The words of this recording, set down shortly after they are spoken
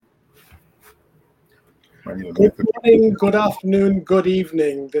Good morning, good afternoon, good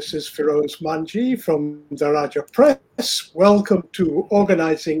evening. This is Firoz Manji from Daraja Press. Welcome to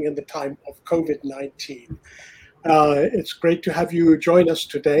Organizing in the Time of COVID-19. It's great to have you join us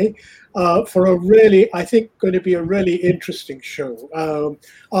today for a really, I think, going to be a really interesting show.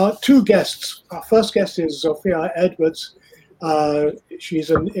 Our two guests. Our first guest is Zofia Edwards.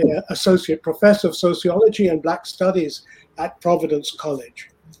 She's an associate professor of sociology and Black studies at Providence College.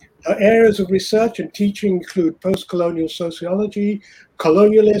 Her areas of research and teaching include post-colonial sociology,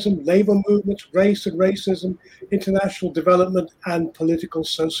 colonialism, labor movements, race and racism, international development, and political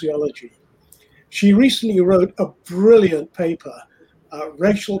sociology. She recently wrote a brilliant paper,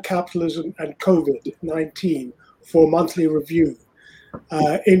 Racial Capitalism and COVID-19, for Monthly Review,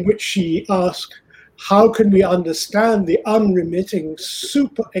 in which she asked, how can we understand the unremitting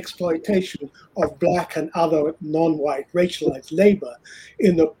super exploitation of Black and other non-white racialized labor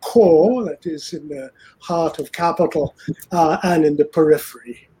in the core, that is in the heart of capital, and in the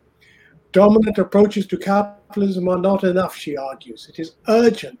periphery? Dominant approaches to capitalism are not enough, she argues. It is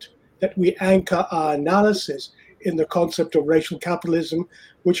urgent that we anchor our analysis in the concept of racial capitalism,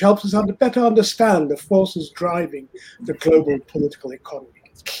 which helps us better understand the forces driving the global political economy.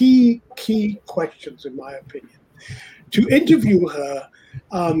 Key questions, in my opinion. To interview her,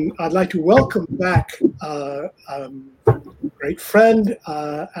 I'd like to welcome back a great friend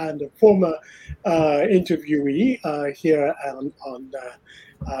and a former interviewee here on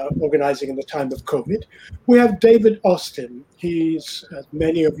Organizing in the Time of COVID. We have David Austin. He's, as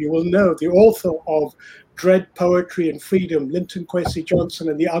many of you will know, the author of Dread Poetry and Freedom, Linton Kwesi Johnson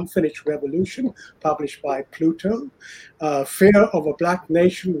and the Unfinished Revolution, published by Pluto, Fear of a Black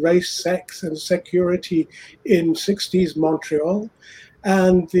Nation, Race, Sex, and Security in 60s Montreal,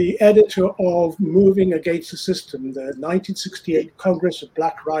 and the editor of Moving Against the System, the 1968 Congress of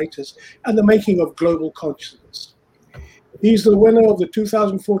Black Writers, and the Making of Global Consciousness. He's the winner of the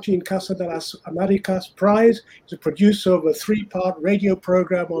 2014 Casa de las Americas Prize. He's a producer of a 3-part radio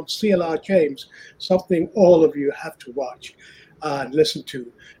program on CLR James, something all of you have to watch and listen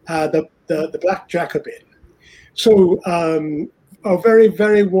to, the Black Jacobin. So a very,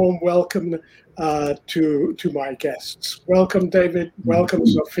 very warm welcome to my guests. Welcome, David. Welcome,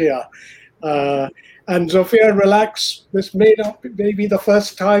 Zofia. And Zofia, relax. This may be the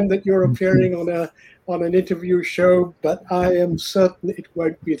first time that you're appearing on an interview show, but I am certain it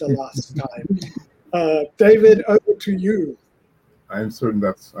won't be the last time. David, over to you. I'm certain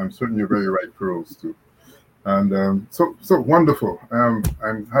you're very right, Firoz, too. And so wonderful.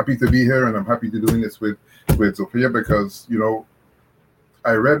 I'm happy to be here, and I'm happy to be doing this with Zofia because,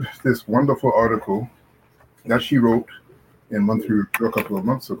 I read this wonderful article that she wrote in Monthly Review a couple of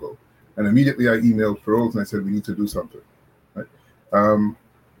months ago, and immediately I emailed Firoz and I said, we need to do something. Right?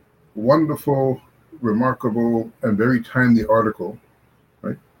 Wonderful, remarkable, and very timely article,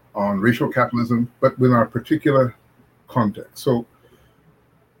 right, on racial capitalism, but with our particular context. So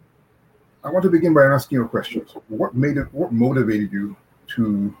I want to begin by asking you a question. What motivated you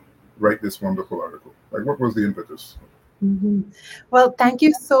to write this wonderful article? Like, what was the impetus? Mm-hmm. Well, thank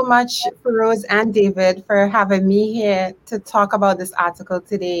you so much, Firoz and David, for having me here to talk about this article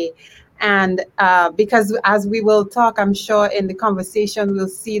today. And because as we will talk, I'm sure in the conversation, we'll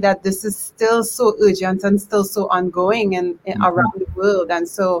see that this is still so urgent and still so ongoing and around the world. And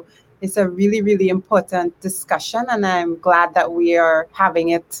so it's a really, really important discussion. And I'm glad that we are having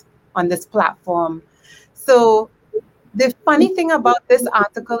it on this platform. So the funny thing about this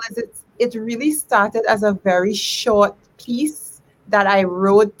article is it really started as a very short piece that I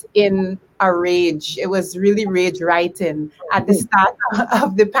wrote in a rage. It was really rage writing at the start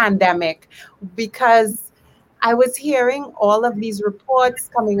of the pandemic because I was hearing all of these reports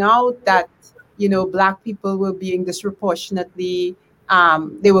coming out that, Black people were being disproportionately,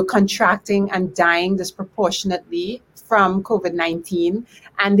 they were contracting and dying disproportionately from COVID-19.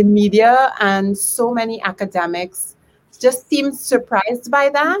 And the media and so many academics just seemed surprised by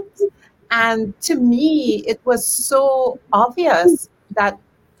that. And to me, it was so obvious that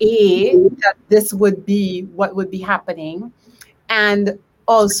that this would be what would be happening, and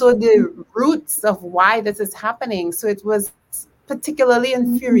also the roots of why this is happening. So it was particularly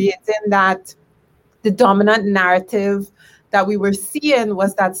infuriating that the dominant narrative that we were seeing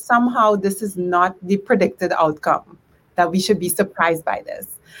was that somehow this is not the predicted outcome, that we should be surprised by this.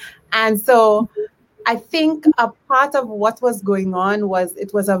 And so I think a part of what was going on was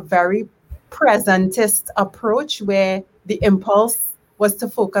it was a very presentist approach where the impulse was to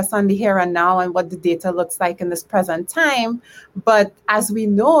focus on the here and now and what the data looks like in this present time. But as we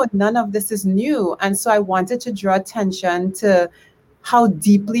know, none of this is new. And so I wanted to draw attention to how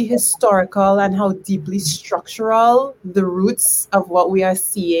deeply historical and how deeply structural the roots of what we are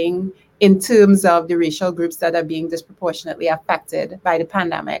seeing in terms of the racial groups that are being disproportionately affected by the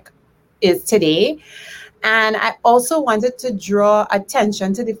pandemic is today. And I also wanted to draw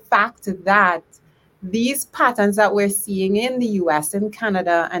attention to the fact that these patterns that we're seeing in the US, in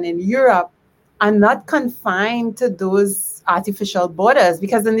Canada, and in Europe are not confined to those artificial borders,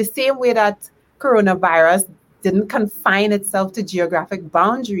 because in the same way that coronavirus didn't confine itself to geographic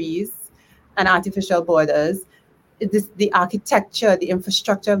boundaries and artificial borders, the architecture, the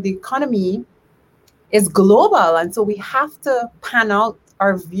infrastructure of the economy is global. And so we have to pan out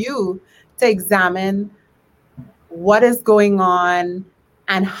our view to examine what is going on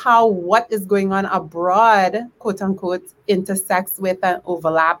and how what is going on abroad, quote unquote, intersects with and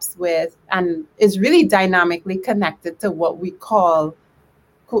overlaps with and is really dynamically connected to what we call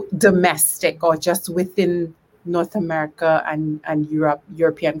domestic, or just within North America and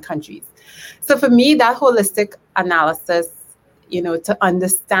European countries. So for me, that holistic analysis, to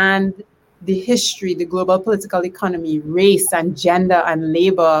understand the history, the global political economy, race and gender and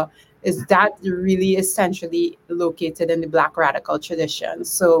labor, is that really essentially located in the Black radical tradition.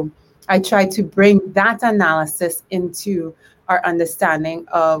 So I try to bring that analysis into our understanding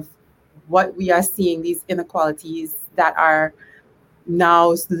of what we are seeing, these inequalities that are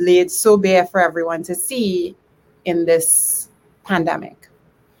now laid so bare for everyone to see in this pandemic.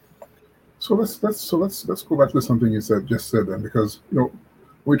 So let's go back to something you just said then, because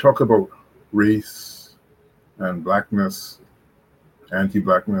we talk about race and blackness,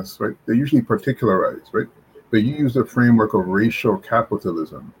 anti-blackness, right? They usually particularize, right? They use the framework of racial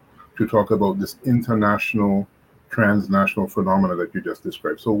capitalism to talk about this international, transnational phenomena that you just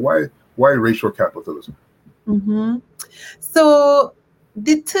described. So why racial capitalism? Mm-hmm. So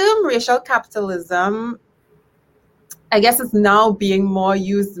the term racial capitalism, I guess, is now being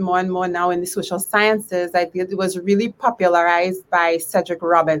used more and more now in the social sciences. I think it was really popularized by Cedric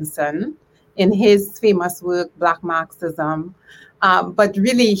Robinson in his famous work, Black Marxism. But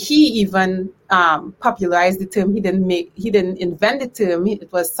really, he even popularized the term. He didn't invent the term.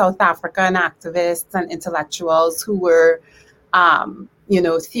 It was South African activists and intellectuals who were,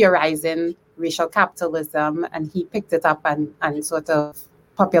 theorizing racial capitalism, and he picked it up and sort of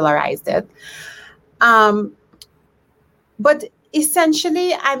popularized it. But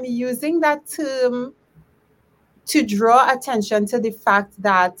essentially, I'm using that term to draw attention to the fact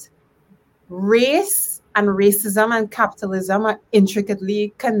that race and racism and capitalism are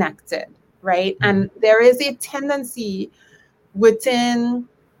intricately connected, right? And there is a tendency within,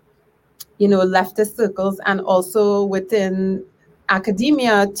 leftist circles and also within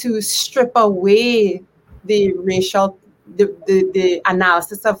academia to strip away the racial, the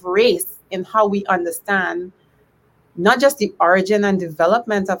analysis of race in how we understand not just the origin and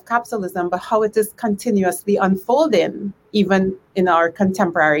development of capitalism, but how it is continuously unfolding, even in our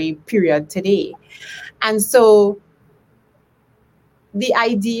contemporary period today. And so the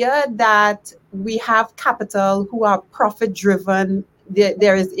idea that we have capital who are profit-driven,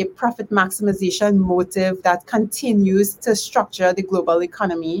 there is a profit maximization motive that continues to structure the global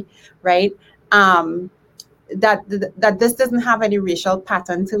economy, right? That this doesn't have any racial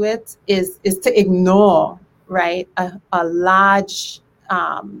pattern to it is to ignore, right, a large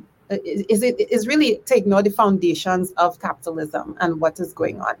is really to ignore the foundations of capitalism and what is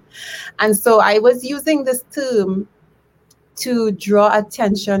going on. And so I was using this term to draw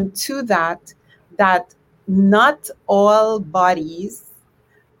attention to that not all bodies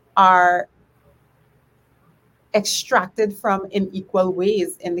are extracted from in equal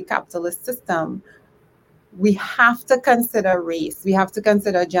ways in the capitalist system. We have to consider race, we have to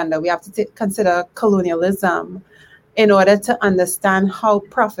consider gender, we have to consider colonialism in order to understand how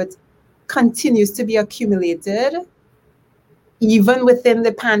profit continues to be accumulated, even within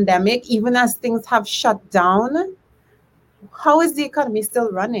the pandemic, even as things have shut down. How is the economy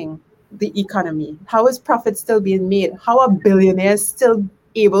still running? The economy, how is profit still being made? How are billionaires still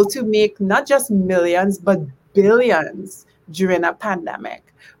able to make not just millions, but billions during a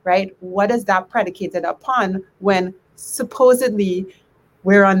pandemic? Right? What is that predicated upon when supposedly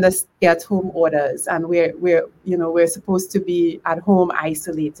we're under stay-at-home orders and we're supposed to be at home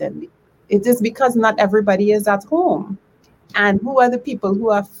isolated? It is because not everybody is at home. And who are the people who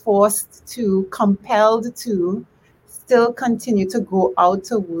are compelled to still continue to go out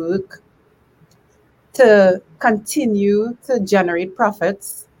to work to continue to generate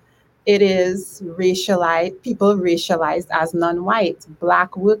profits? It is people racialized as non-white,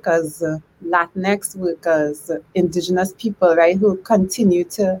 Black workers, Latinx workers, indigenous people, right, who continue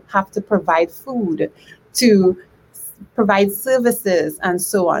to have to provide food to provide services, and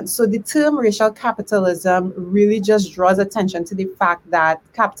so on. So the term racial capitalism really just draws attention to the fact that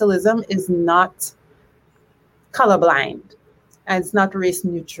capitalism is not colorblind and it's not race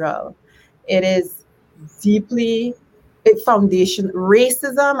neutral. It is deeply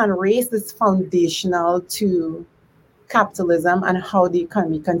racism and race is foundational to capitalism and how the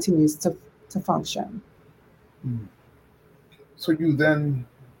economy continues to function. So you then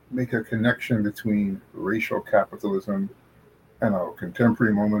make a connection between racial capitalism and our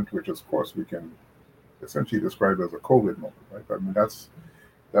contemporary moment, which of course we can essentially describe as a COVID moment, right? I mean, that's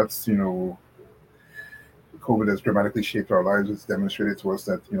COVID has dramatically shaped our lives. It's demonstrated to us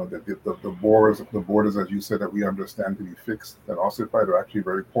that the borders, as you said, that we understand to be fixed and ossified are actually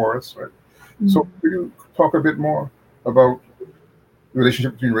very porous, right? Mm-hmm. So could you talk a bit more about the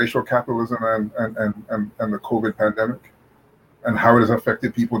relationship between racial capitalism and the COVID pandemic and how it has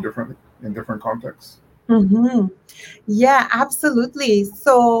affected people differently in different contexts? Mm-hmm. Yeah, absolutely.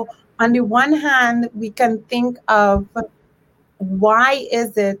 So on the one hand, we can think of why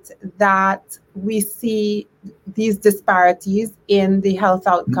is it that we see these disparities in the health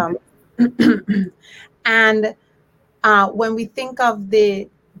outcomes? Mm-hmm. And when we think of the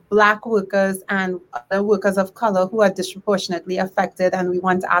Black workers and other workers of color who are disproportionately affected, and we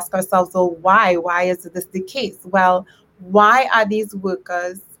want to ask ourselves, well, why? Why is this the case? Well, why are these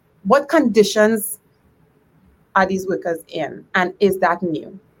workers, what conditions are these workers in? And is that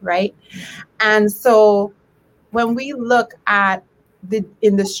new, right? And so when we look at the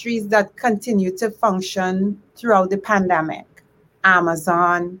industries that continue to function throughout the pandemic,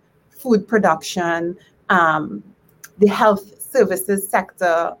 Amazon, food production, the health services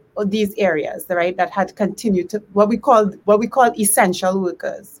sector, or these areas, right, that had continued to what we call essential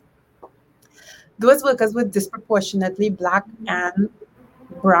workers. Those workers were disproportionately Black and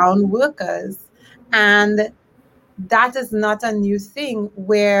brown workers. And that is not a new thing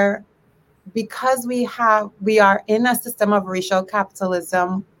where, because we are in a system of racial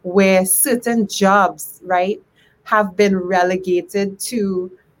capitalism where certain jobs, right, have been relegated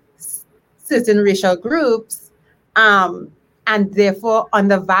to certain racial groups, and therefore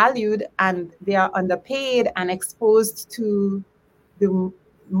undervalued, and they are underpaid and exposed to the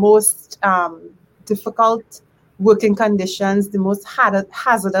most difficult working conditions, the most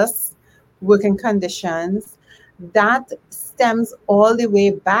hazardous working conditions. That stems all the way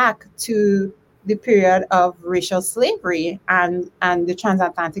back to the period of racial slavery and the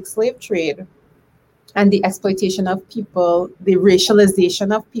transatlantic slave trade and the exploitation of people, the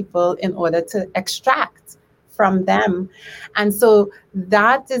racialization of people in order to extract from them. And so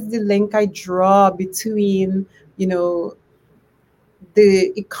that is the link I draw between, the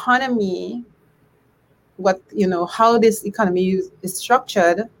economy, how this economy is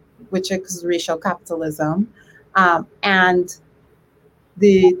structured, which is racial capitalism, and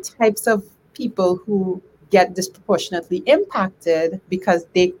the types of people who get disproportionately impacted because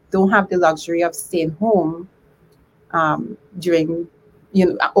they don't have the luxury of staying home during,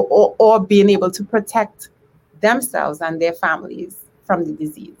 or being able to protect themselves and their families from the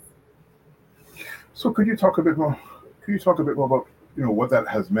disease. So could you talk a bit more about, what that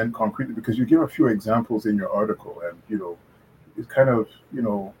has meant concretely? Because you give a few examples in your article, and, it's kind of,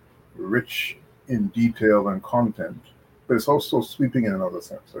 rich in detail and content, but it's also sweeping in another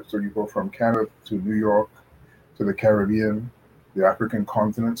sense. So you go from Canada to New York to the Caribbean, the African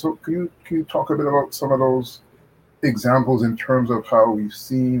continent. So can you talk a bit about some of those examples in terms of how we've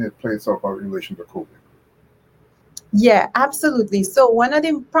seen it play itself out in relation to COVID? Yeah, absolutely. So one of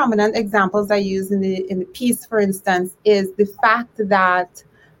the prominent examples I use in the piece, for instance, is the fact that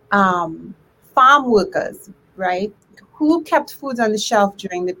farm workers, right, who kept food on the shelf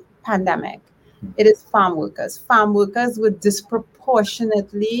during the pandemic. It is farm workers. Farm workers were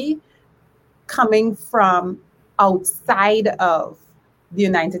disproportionately coming from outside of the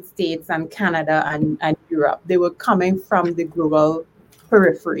United States and Canada and Europe. They were coming from the global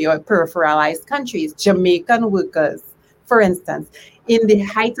periphery or peripheralized countries. Jamaican workers, for instance, in the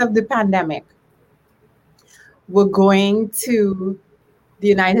height of the pandemic, were going to the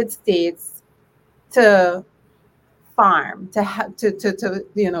United States to farm,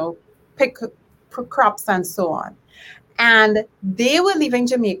 to pick crops and so on. And they were leaving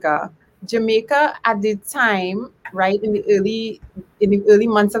Jamaica. Jamaica at the time, right, in the early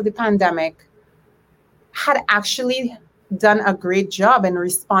months of the pandemic, had actually done a great job in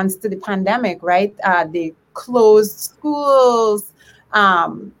response to the pandemic, right? They closed schools,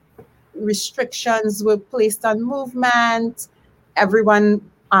 restrictions were placed on movement. Everyone,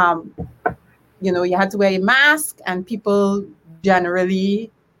 you had to wear a mask, and people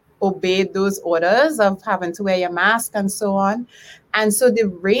generally obeyed those orders of having to wear your mask and so on. And so the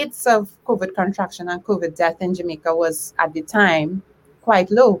rates of COVID contraction and COVID death in Jamaica was at the time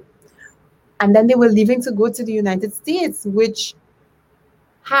quite low. And then they were leaving to go to the United States, which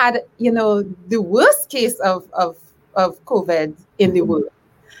had, the worst case of COVID in the world.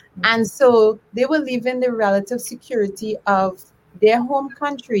 And so they were leaving the relative security of their home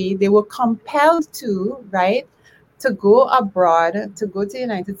country. They were compelled to, right, to go abroad, to go to the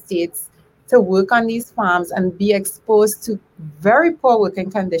United States, to work on these farms and be exposed to very poor working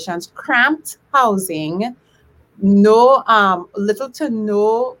conditions, cramped housing, little to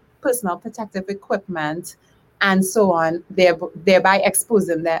no personal protective equipment, and so on, thereby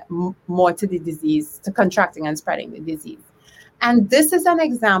exposing them more to the disease, to contracting and spreading the disease. And this is an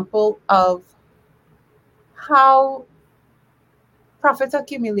example of how profit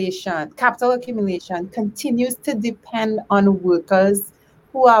accumulation, capital accumulation continues to depend on workers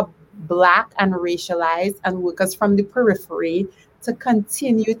who are Black and racialized and workers from the periphery to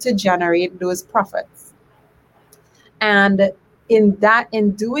continue to generate those profits. And in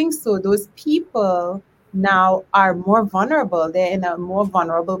doing so, those people now are more vulnerable. They're in a more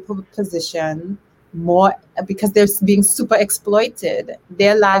vulnerable position, more because they're being super exploited.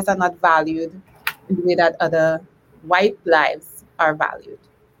 Their lives are not valued in the way that other white lives are valued.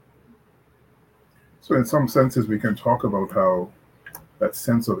 So in some senses, we can talk about how that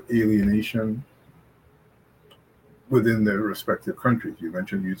sense of alienation within their respective countries. You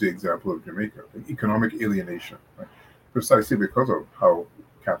used the example of Jamaica, economic alienation, right? Precisely because of how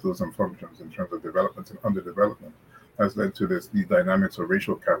capitalism functions in terms of development and underdevelopment, has led to these dynamics of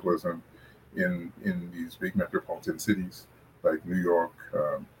racial capitalism in these big metropolitan cities like New York,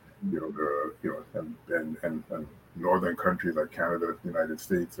 and northern countries like Canada, the United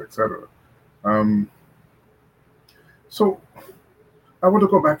States, etc. So I want to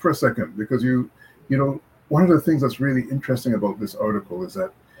go back for a second because one of the things that's really interesting about this article is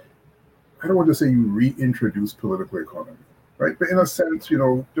that I don't want to say you reintroduce political economy, right? But in a sense,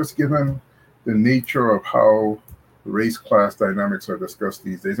 just given the nature of how race-class dynamics are discussed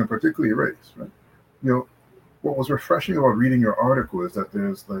these days, and particularly race, right? What was refreshing about reading your article is that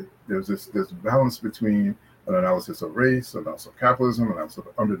there's this balance between an analysis of race, analysis of capitalism, analysis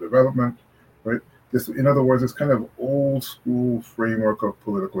of underdevelopment, right? This, in other words, this kind of old school framework of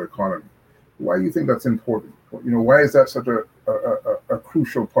political economy. Why do you think that's important? Why is that such a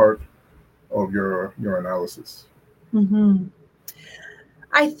crucial part of your analysis? Mm-hmm.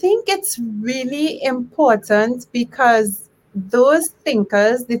 I think it's really important because those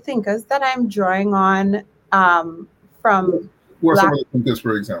thinkers, the thinkers that I'm drawing on from... Who are some of the thinkers,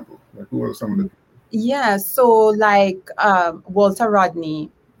 for example? Like, who are some of the... Yeah, so like Walter Rodney,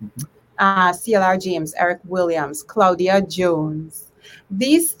 C.L.R. James, Eric Williams, Claudia Jones.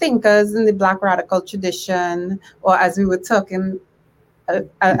 These thinkers in the Black radical tradition, or as we were talking,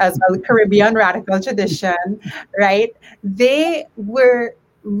 as well, the Caribbean radical tradition, right? They were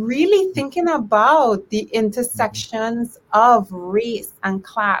really thinking about the intersections of race and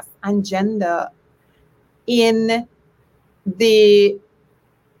class and gender in the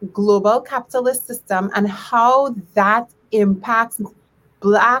global capitalist system and how that impacts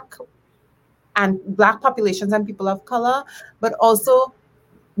Black populations and people of color, but also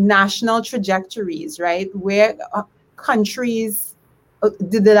national trajectories, right? Where countries,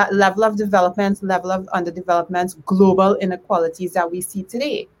 the level of development, level of underdevelopment, global inequalities that we see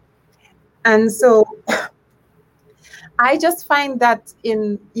today. And so I just find that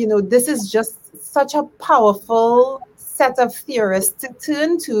this is just such a powerful set of theorists to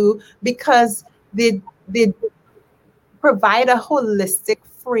turn to because they provide a holistic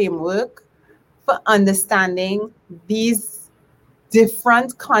framework for understanding these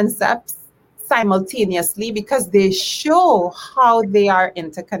different concepts simultaneously because they show how they are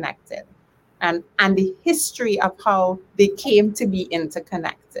interconnected and the history of how they came to be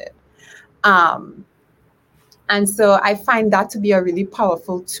interconnected. And so I find that to be a really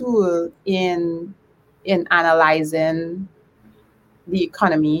powerful tool in analyzing the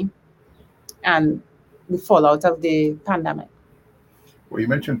economy and the fallout of the pandemic. Well, you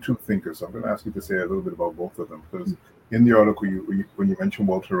mentioned two thinkers, so I'm going to ask you to say a little bit about both of them, because in the article, when you mentioned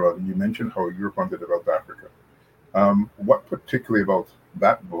Walter Rodney, you mentioned how Europe underdeveloped Africa. What particularly about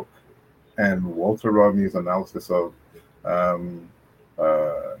that book and Walter Rodney's analysis of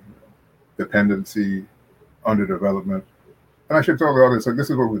dependency, underdevelopment? And I should tell the audience, like, this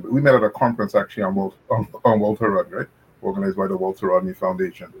is what we met at a conference actually on Walter Rodney, right? Organized by the Walter Rodney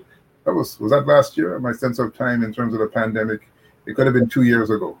Foundation. Was that last year? My sense of time in terms of the pandemic, it could have been 2 years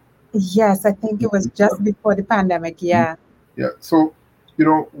ago. Yes, I think it was just before the pandemic. Yeah. Yeah. So,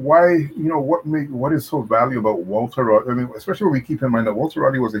 what is so valuable about Walter Rodney? I mean, especially when we keep in mind that Walter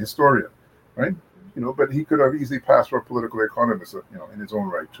Rodney was a historian, right? But he could have easily passed for a political economist, in his own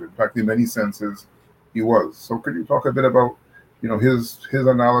right too. In fact, in many senses, he was. So could you talk a bit about, his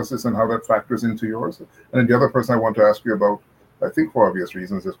analysis and how that factors into yours? And then the other person I want to ask you about, I think for obvious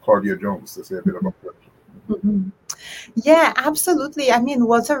reasons, is Claudia Jones, to say a bit about that. Mm-hmm. Yeah, absolutely. I mean,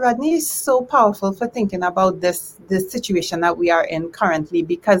 Walter Rodney is so powerful for thinking about this situation that we are in currently,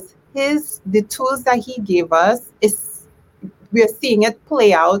 because the tools that he gave us we're seeing it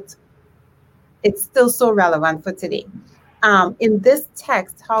play out. It's still so relevant for today. In this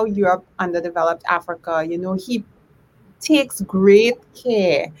text, How Europe Underdeveloped Africa, he takes great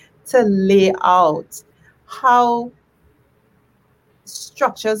care to lay out how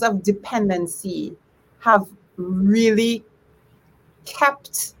structures of dependency have really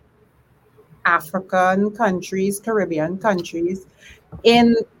kept African countries, Caribbean countries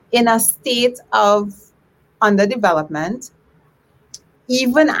in a state of underdevelopment,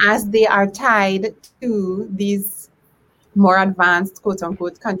 even as they are tied to these more advanced, quote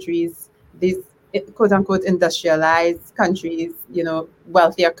unquote, countries, these quote unquote industrialized countries,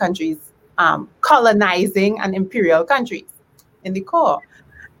 wealthier countries, colonizing and imperial countries in the core.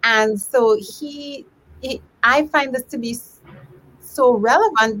 And so I find this to be so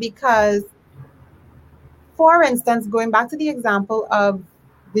relevant because, for instance, going back to the example of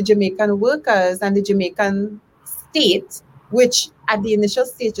the Jamaican workers and the Jamaican state, which at the initial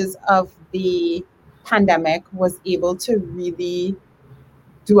stages of the pandemic was able to really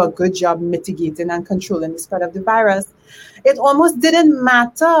do a good job mitigating and controlling the spread of the virus, it almost didn't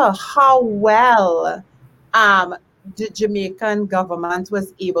matter how well the Jamaican government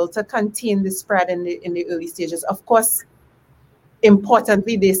was able to contain the spread in the early stages. Of course,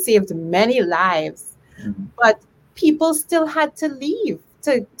 importantly, they saved many lives, but people still had to leave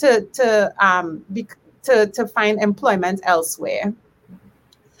to find employment elsewhere.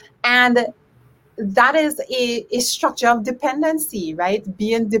 And that is a structure of dependency, right?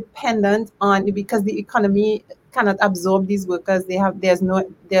 Being dependent on, because the economy cannot absorb these workers.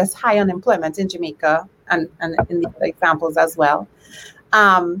 There's high unemployment in Jamaica and in the examples as well.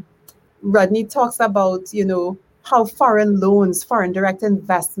 Rodney talks about, how foreign loans, foreign direct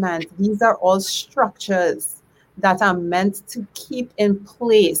investment, these are all structures that are meant to keep in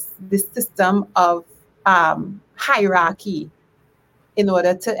place the system of hierarchy in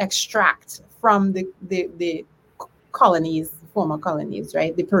order to extract from the colonies, former colonies,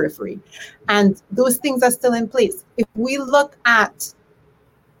 right? The periphery. And those things are still in place. If we look at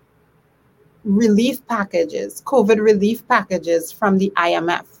relief packages, COVID relief packages from the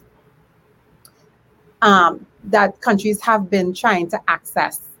IMF, that countries have been trying to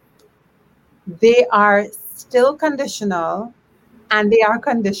access, they are still conditional, and they are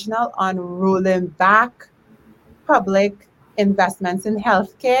conditional on rolling back public investments in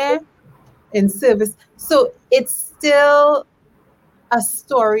healthcare, in service. So it's still a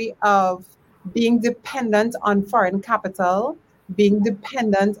story of being dependent on foreign capital, being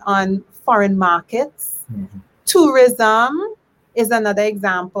dependent on foreign markets. Mm-hmm. Tourism is another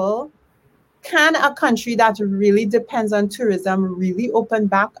example. Can a country that really depends on tourism really open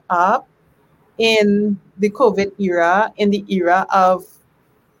back up in the COVID era, in the era of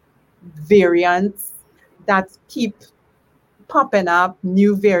variants that keep popping up,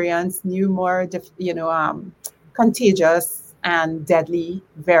 new variants, new, more, contagious and deadly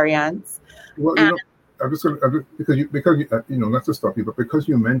variants? Well, I'm just because you not to stop you, but because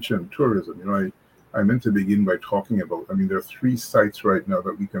you mentioned tourism, I meant to begin by talking about, there are 3 sites right now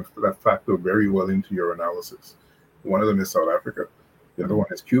that factor very well into your analysis. One of them is South Africa, the other one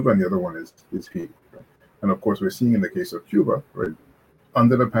is Cuba, and the other one is Haiti. Right? And of course, we're seeing in the case of Cuba, right,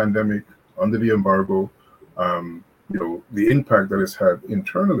 under the pandemic, under the embargo, the impact that it's had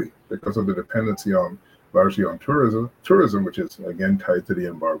internally because of the dependency largely on tourism, which is again tied to the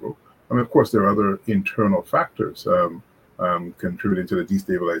embargo. Of course, there are other internal factors contributing to the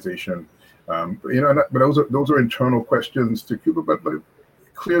destabilization. But those are internal questions to Cuba. But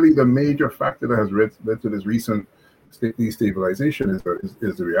clearly, the major factor that has led to this recent destabilization is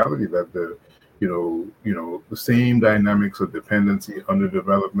the reality that the same dynamics of dependency,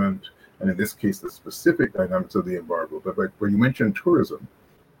 underdevelopment, and in this case, the specific dynamics of the embargo. But like when you mentioned tourism,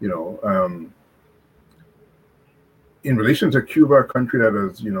 in relation to Cuba, a country that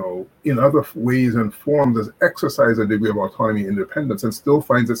has, in other ways and forms, has exercised a degree of autonomy, independence, and still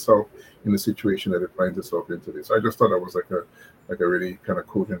finds itself in the situation that it finds itself in today. So I just thought that was like a really kind of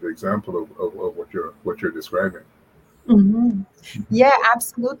cogent example of what you're describing. Mm-hmm. Yeah,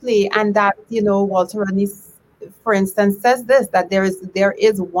 absolutely. And that, Walter Rodney's for instance, says this, that there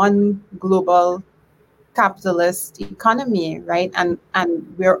is one global capitalist economy, right? And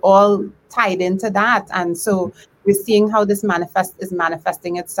we're all tied into that. And so we're seeing how this is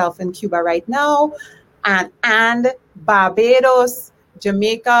manifesting itself in Cuba right now, and Barbados,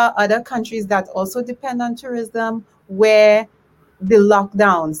 Jamaica, other countries that also depend on tourism, where the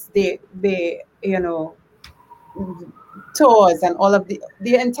lockdowns, the tours and all of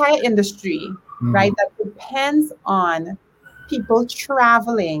the entire industry, right, that depends on people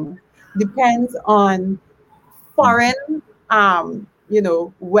traveling, depends on foreign,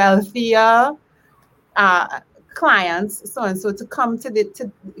 wealthier clients, so and so, to come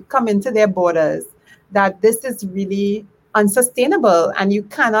into their borders, that this is really unsustainable, and you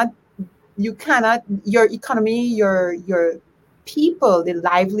cannot your economy, your people, the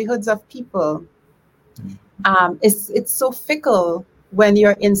livelihoods of people, it's so fickle when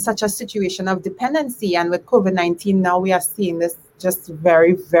you're in such a situation of dependency. And with COVID-19 now, we are seeing this just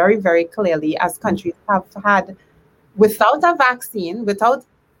very, very, very clearly, as countries have had, without a vaccine, without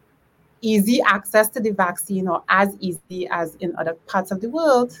easy access to the vaccine, or as easy as in other parts of the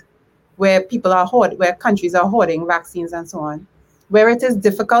world, where where countries are hoarding vaccines and so on, where it is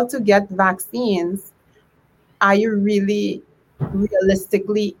difficult to get vaccines. Are you really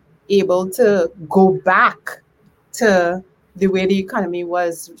realistically able to go back to the way the economy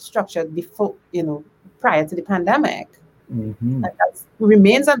was structured before, prior to the pandemic? Mm-hmm. That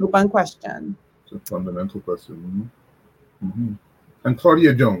remains an open question. It's a fundamental question. Mm-hmm. And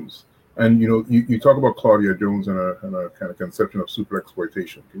Claudia Jones, and you talk about Claudia Jones and a kind of conception of super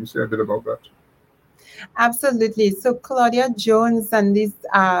exploitation. Can you say a bit about that? Absolutely. So Claudia Jones and this,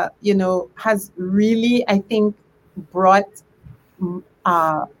 has really, I think,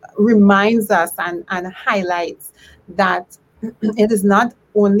 reminds us and highlights that it is not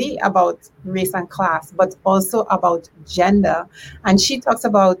only about race and class, but also about gender. And she talks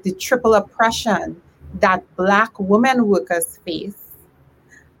about the triple oppression that Black women workers face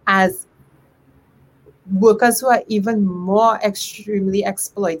as workers who are even more extremely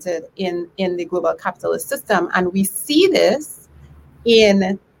exploited in the global capitalist system. And we see this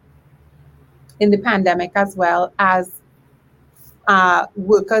in the pandemic, as well as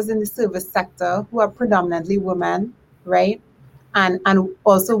workers in the service sector who are predominantly women, right? And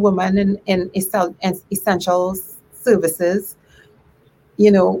also women in essential services,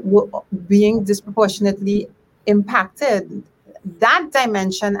 being disproportionately impacted. That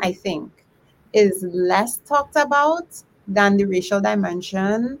dimension, I think, is less talked about than the racial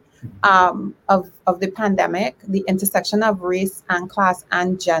dimension of the pandemic, the intersection of race and class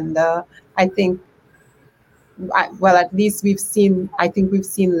and gender. I think, well, at least we've seen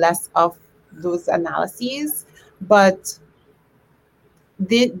less of those analyses. But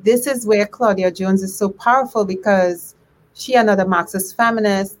this is where Claudia Jones is so powerful, because she and other Marxist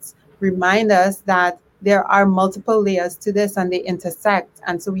feminists remind us that there are multiple layers to this and they intersect.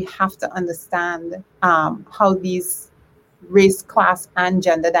 And so we have to understand how these race, class, and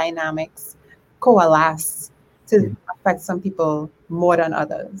gender dynamics coalesce to affect some people more than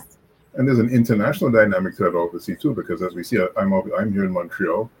others. And there's an international dynamic to that, obviously, too, because as we see, I'm here in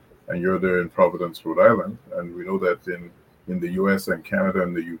Montreal, and you're there in Providence, Rhode Island, and we know that in the US and Canada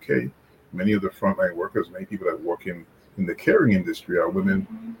and the UK, many of the frontline workers, many people that work in the caring industry, are women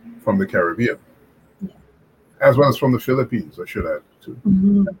from the Caribbean, as well as from the Philippines, I should add, too.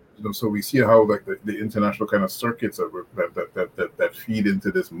 Mm-hmm. So we see how the international kind of circuits that feed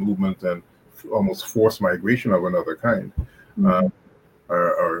into this movement and almost forced migration of another kind. Mm-hmm.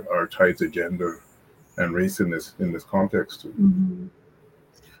 Are tied to gender and race in this context too. Mm-hmm.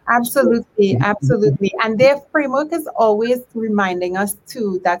 Absolutely. And their framework is always reminding us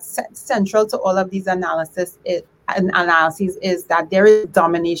too that central to all of these analyses is that there is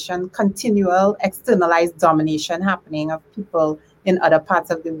domination, continual externalized domination happening of people in other parts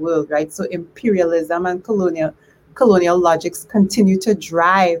of the world, right? So imperialism and colonial logics continue to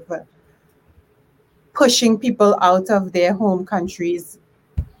drive, pushing people out of their home countries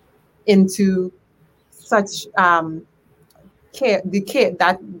into such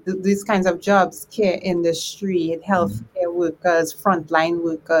these kinds of jobs, care industry, healthcare workers, frontline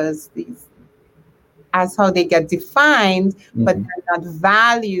workers, as how they get defined, but they're not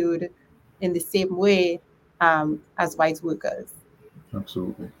valued in the same way as white workers.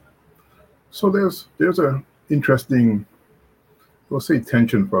 Absolutely. So there's a interesting, we'll say,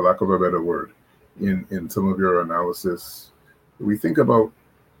 tension, for lack of a better word, in some of your analysis. We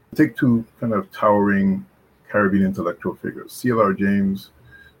take two kind of towering Caribbean intellectual figures, C.L.R. James,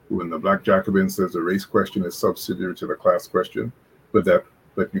 who in The Black Jacobin says the race question is subsidiary to the class question, but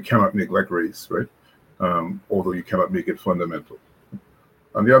you cannot neglect race, right? although you cannot make it fundamental.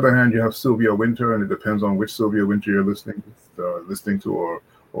 On the other hand, you have Sylvia Wynter, and it depends on which Sylvia Wynter you're listening to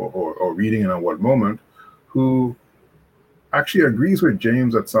or reading and at what moment, who actually agrees with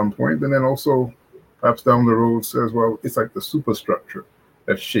James at some point, and then also perhaps down the road says, well, it's like the superstructure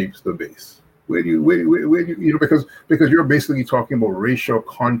that shapes the base. Where do you because you're basically talking about racial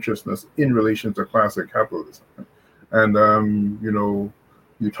consciousness in relation to classic capitalism, and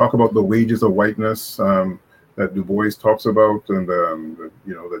you talk about the wages of whiteness that Du Bois talks about, and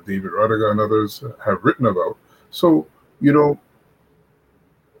that David Rodiger and others have written about. So where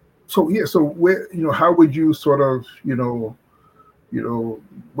how would you sort of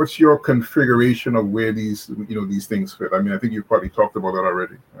what's your configuration of where these these things fit? I mean, I think you probably talked about that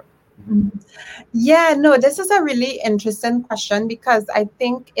already. Yeah, no, this is a really interesting question, because I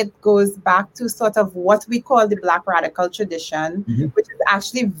think it goes back to sort of what we call the Black radical tradition, which is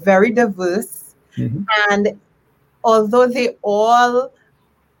actually very diverse. And although they all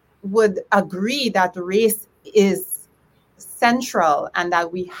would agree that race is central and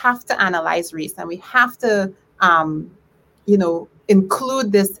that we have to analyze race and we have to,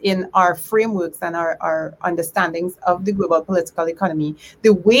 include this in our frameworks and our understandings of the global political economy,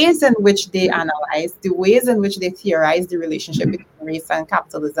 the ways in which they analyze, the ways in which they theorize the relationship between race and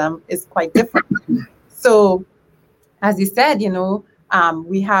capitalism is quite different. So, as you said,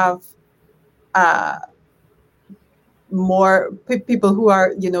 we have more people who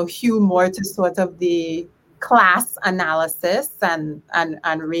are, hew more to sort of the class analysis, and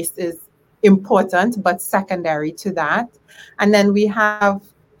race is important but secondary to that. And then we have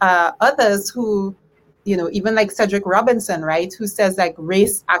others who, even like Cedric Robinson, right, who says like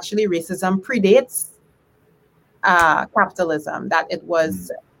racism predates capitalism, that it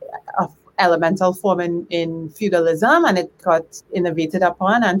was a elemental form in feudalism, and it got innovated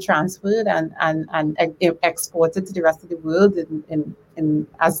upon and transferred and exported to the rest of the world in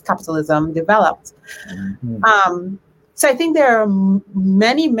as capitalism developed. So I think there are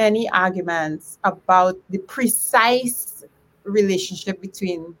many arguments about the precise relationship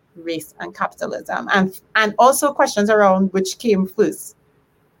between race and capitalism, and also questions around which came first,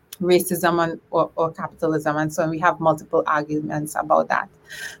 racism or capitalism. And so we have multiple arguments about that.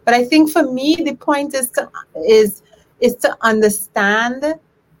 But I think for me, the point is to understand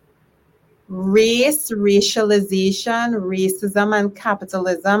race, racialization, racism, and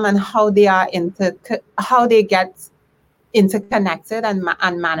capitalism, and how they get interconnected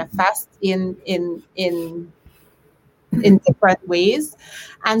and manifest in different ways.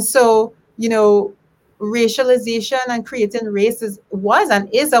 And so, racialization and creating race was and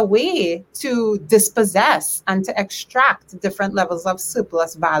is a way to dispossess and to extract different levels of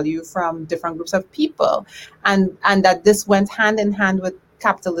surplus value from different groups of people, and that this went hand in hand with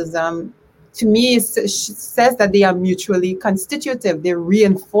capitalism. To me, says that they are mutually constitutive. They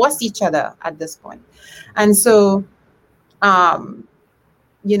reinforce each other at this point. And so, added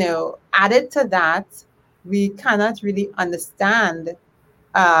to that, we cannot really understand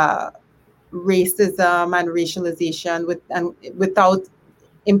racism and racialization without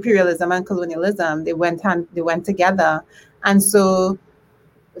imperialism and colonialism. They went together. And so,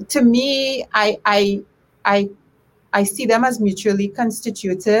 to me, I see them as mutually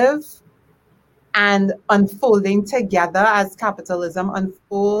constitutive and unfolding together as capitalism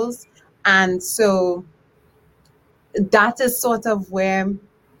unfolds. And so that is sort of where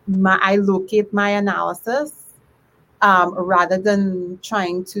I locate my analysis, rather than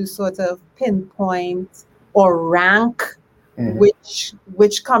trying to sort of pinpoint or rank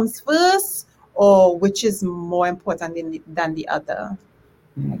which comes first or which is more important than the other.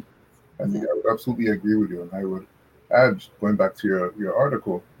 I think I would absolutely agree with you, and I would add, going back to your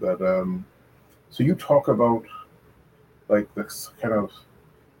article, that so you talk about like this kind of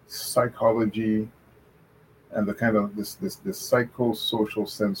psychology and the kind of this psychosocial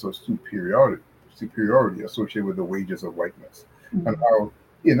sense of superiority associated with the wages of whiteness, and how,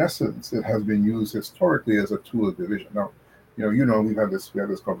 in essence, it has been used historically as a tool of division. Now, we had this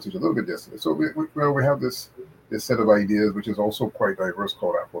conversation a little bit yesterday. So we have this set of ideas, which is also quite diverse,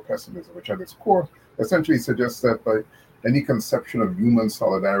 called Afro-pessimism, which at its core essentially suggests that by any conception of human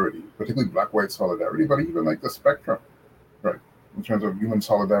solidarity, particularly Black-white solidarity, but even like the spectrum, right, in terms of human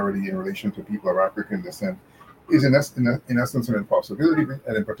solidarity in relation to people of African descent, is in essence an impossibility,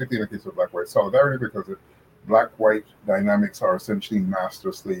 and in particular in the case of Black-white solidarity, because the Black-white dynamics are essentially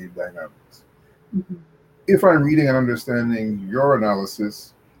master-slave dynamics. If I'm reading and understanding your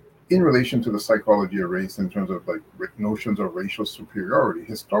analysis in relation to the psychology of race in terms of like notions of racial superiority,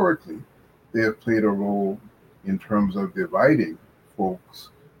 historically, they have played a role in terms of dividing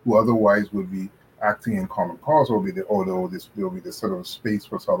folks who otherwise would be acting in common cause will be although this will be the sort of space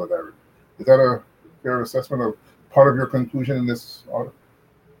for solidarity. Is that a fair assessment of part of your conclusion in this article?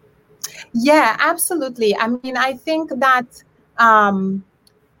 Yeah, absolutely. I mean, I think that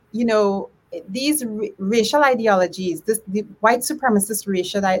these racial ideologies, the white supremacist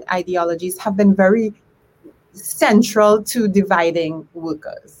racial ideologies, have been very central to dividing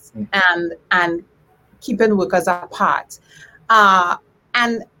workers and keeping workers apart.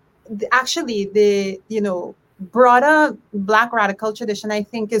 And actually, the broader Black radical tradition, I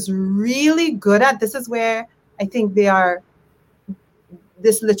think, is really good at this. Is where I think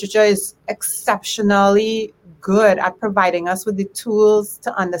this literature is exceptionally good at providing us with the tools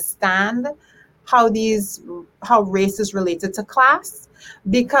to understand how race is related to class,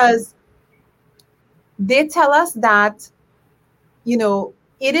 because they tell us that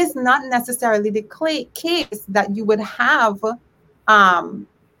it is not necessarily the case that you would have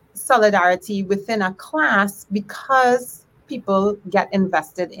solidarity within a class because people get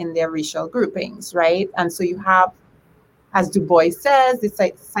invested in their racial groupings, right? And so you have, as Du Bois says, the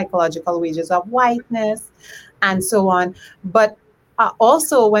psychological wages of whiteness and so on. But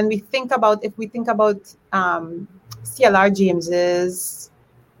also, if we think about C.L.R. James's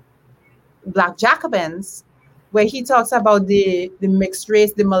Black Jacobins, where he talks about the mixed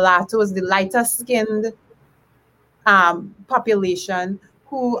race, the mulattoes, the lighter skinned population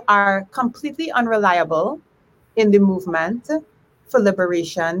who are completely unreliable in the movement for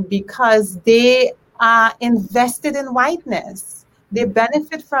liberation because they are invested in whiteness. They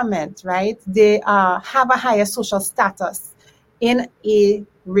benefit from it, right? They have a higher social status in a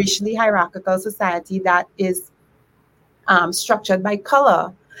racially hierarchical society that is structured by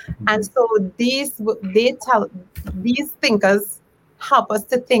color. And so these thinkers help us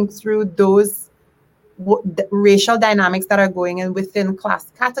to think through those racial dynamics that are going on within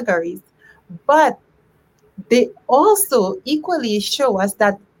class categories. But they also equally show us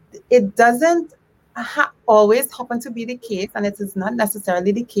that it doesn't always happen to be the case, and it is not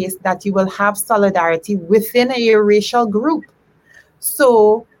necessarily the case that you will have solidarity within a racial group.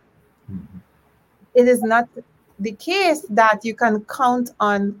 So it is not the case that you can count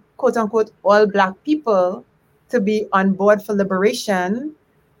on, quote unquote, all Black people to be on board for liberation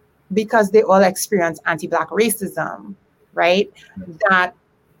because they all experience anti-Black racism, right? That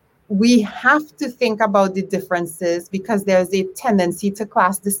we have to think about the differences because there's a tendency to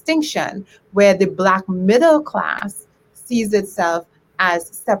class distinction where the Black middle class sees itself as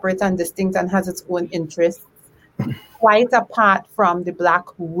separate and distinct and has its own interests, quite apart from the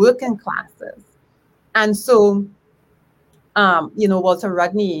Black working classes. And so, Walter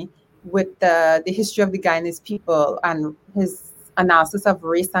Rodney, with the history of the Guyanese people and his analysis of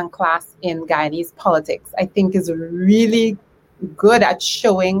race and class in Guyanese politics, I think is really good at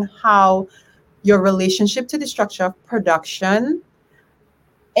showing how your relationship to the structure of production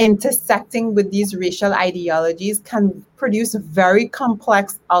intersecting with these racial ideologies can produce very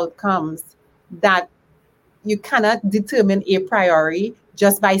complex outcomes that you cannot determine a priori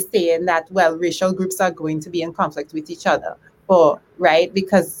just by saying that, well, racial groups are going to be in conflict with each other, right?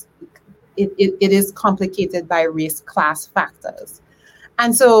 Because it is complicated by race class factors.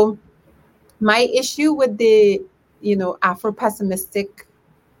 And so my issue with the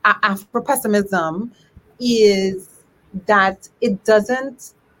Afro-pessimism is that it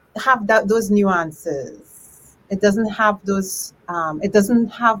doesn't have those nuances. It doesn't have those, it doesn't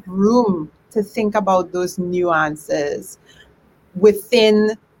have room to think about those nuances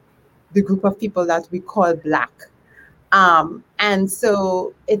within the group of people that we call Black. And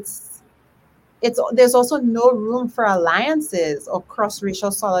so there's also no room for alliances or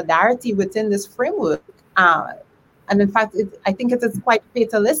cross-racial solidarity within this framework. And in fact, I think it is quite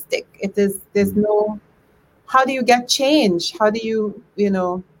fatalistic. There's no, how do you get change? How do you,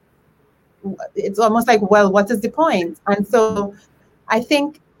 it's almost like, well, what is the point? And so I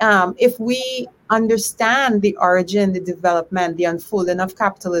think if we understand the origin, the development, the unfolding of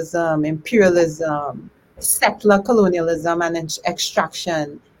capitalism, imperialism, settler colonialism, and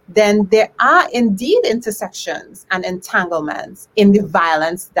extraction, then there are indeed intersections and entanglements in the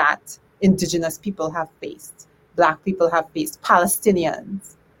violence that Indigenous people have faced, Black people have faced,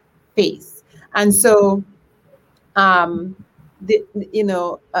 Palestinians face. And so,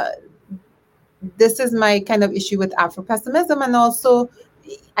 this is my kind of issue with Afro-pessimism. And also,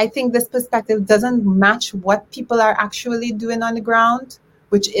 I think this perspective doesn't match what people are actually doing on the ground,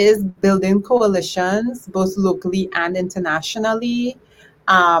 which is building coalitions, both locally and internationally.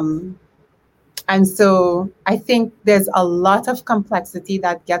 And so I think there's a lot of complexity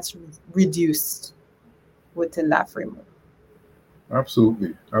that gets reduced within that framework.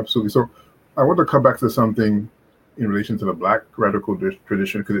 Absolutely. So I want to come back to something in relation to the Black radical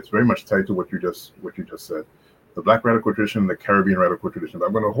tradition, because it's very much tied to what you just said. The Black radical tradition, the Caribbean radical tradition.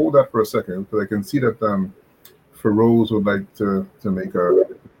 I'm going to hold that for a second because I can see that Feroz would like to make a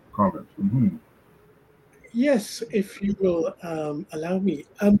comment. Mm-hmm. Yes, if you will allow me.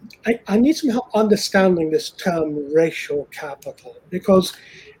 I need some help understanding this term racial capital, because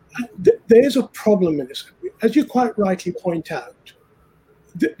there is a problem in this. As you quite rightly point out,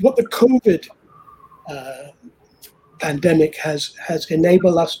 what the COVID pandemic has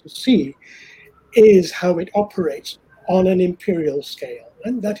enabled us to see is how it operates on an imperial scale.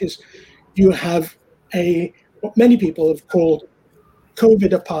 And that is, you have what many people have called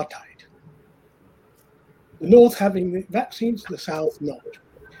COVID apartheid. The North having the vaccines, the South not.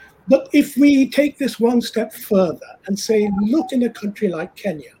 But if we take this one step further and say, look in a country like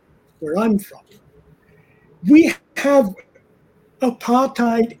Kenya, where I'm from, we have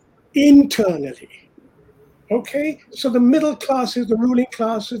apartheid internally. Okay, so the middle classes, the ruling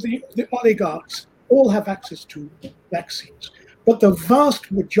classes, the oligarchs all have access to vaccines, but the vast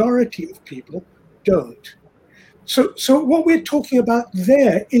majority of people don't. So what we're talking about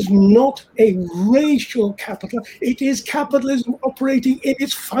there is not a racial capital. It is capitalism operating in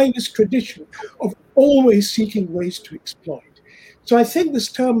its finest tradition of always seeking ways to exploit. So I think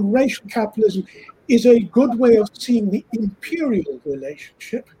this term racial capitalism is a good way of seeing the imperial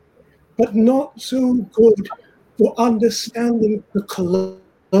relationship, but not so good for understanding the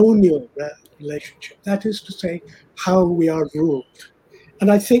colonial relationship. That is to say, how we are ruled.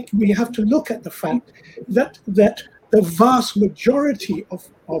 And I think we have to look at the fact that the vast majority of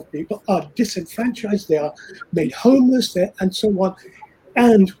people are disenfranchised, they are made homeless, and so on.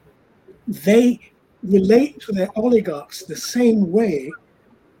 And they relate to their oligarchs the same way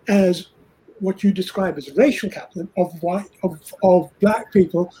as what you describe as racial capitalism of black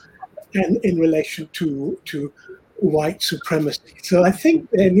people and in relation to white supremacy. So I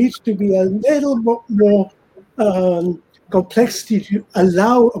think there needs to be a little more complexity, to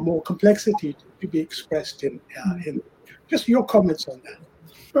allow a more complexity to be expressed in just your comments on that.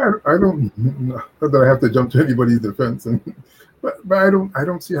 I don't, not that I have to jump to anybody's defense, but I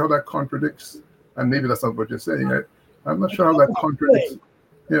don't see how that contradicts, and maybe that's not what you're saying. I'm not sure how that contradicts.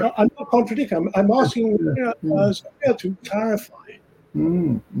 Yeah. I'm not contradicting. I'm asking Sophia to clarify.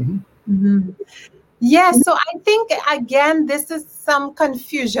 Mm-hmm. Mm-hmm. Yeah, so I think, again, this is some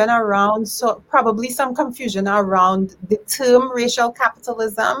confusion around, probably some confusion around the term racial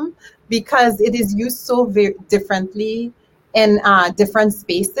capitalism, because it is used so very differently in different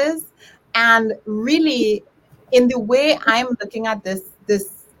spaces. And really, in the way I'm looking at this,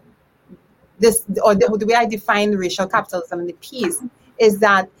 or the way I define racial capitalism in the piece, is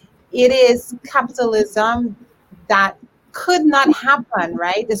that it is capitalism that could not happen,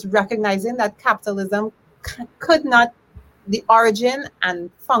 right? It's recognizing that capitalism could not, the origin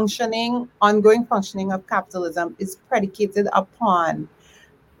and ongoing functioning of capitalism is predicated upon,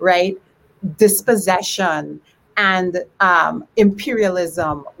 right, dispossession and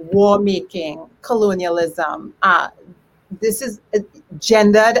imperialism, war making, colonialism. This is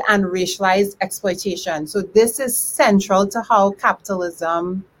gendered and racialized exploitation. So this is central to how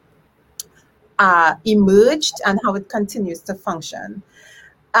capitalism emerged and how it continues to function.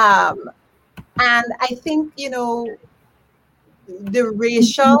 And I think, the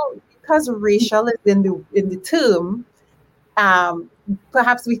racial, because racial is in the term,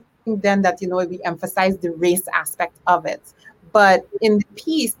 perhaps we think then that, we emphasize the race aspect of it. But in the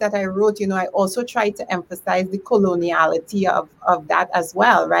piece that I wrote, I also tried to emphasize the coloniality of that as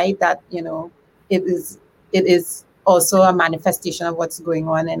well, right? That, it is also a manifestation of what's going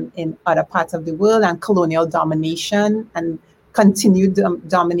on in other parts of the world, and colonial domination and continued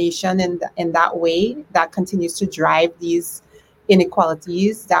domination in that way that continues to drive these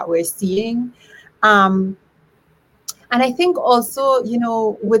inequalities that we're seeing. And I think also,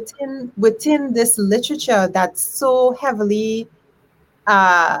 within this literature that's so heavily,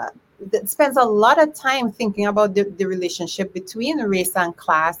 that spends a lot of time thinking about the relationship between race and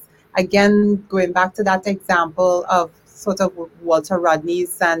class. Again, going back to that example of sort of Walter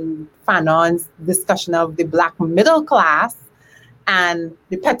Rodney's and Fanon's discussion of the Black middle class and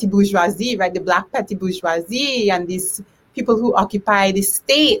the petty bourgeoisie, right? The Black petty bourgeoisie and these people who occupy the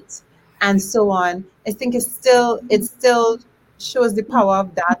state and so on. I think it still shows the power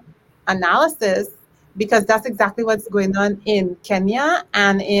of that analysis, because that's exactly what's going on in Kenya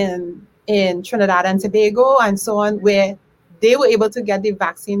and in Trinidad and Tobago and so on, where they were able to get the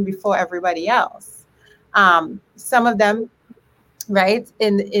vaccine before everybody else. Some of them, right,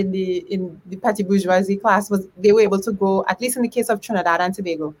 in the petty bourgeoisie class, they were able to go, at least in the case of Trinidad and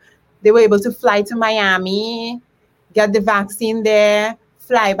Tobago, they were able to fly to Miami, get the vaccine there,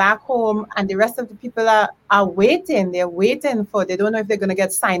 fly back home, and the rest of the people are waiting. They're waiting they don't know if they're going to get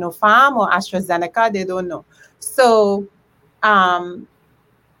Sinopharm or AstraZeneca. They don't know. So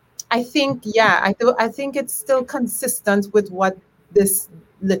I think, I think it's still consistent with what this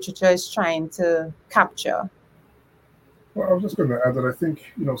literature is trying to capture. Well, I was just going to add that I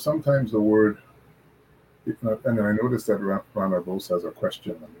think, sometimes the word, and I noticed that Rana Bose has a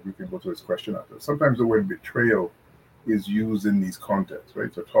question, and we can go to his question after. Sometimes the word betrayal is used in these contexts,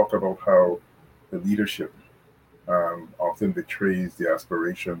 right? To talk about how the leadership often betrays the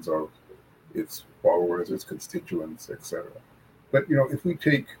aspirations of its followers, its constituents, etc. But if we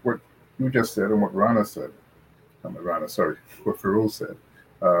take what you just said and what Rana said, what Feroz said,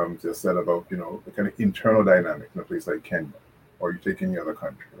 just said about the kind of internal dynamic in a place like Kenya, or you take any other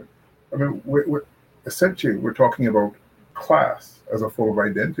country. Right? I mean, we're essentially talking about class as a form of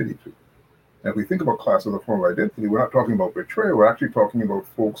identity too. And if we think about class as a form of identity, we're not talking about betrayal. We're actually talking about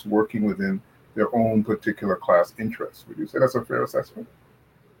folks working within their own particular class interests. Would you say that's a fair assessment?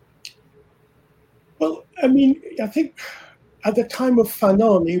 Well, I mean, I think at the time of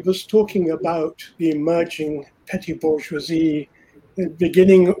Fanon, he was talking about the emerging petty bourgeoisie, the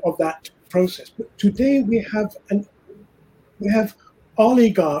beginning of that process. But today we have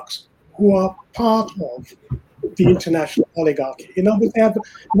oligarchs who are part of the international oligarchy. In other words, they have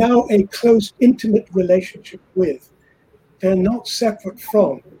now a close, intimate relationship with. They're not separate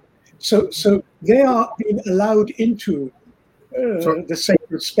from. So they are being allowed into the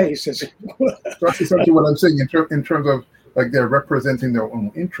sacred space, as it were. That's essentially what I'm saying in terms of like they're representing their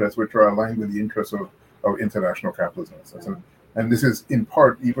own interests, which are aligned with the interests of international capitalism. And this is in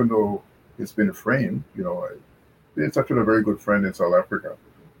part, even though it's been framed, I've been in touch with a very good friend in South Africa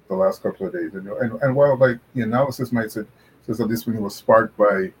the last couple of days. And while like the analysis might say that this one was sparked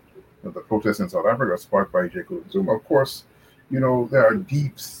by the protests in South Africa, sparked by Jacob Zuma, of course, there are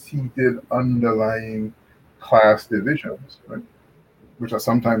deep-seated underlying class divisions, right, which are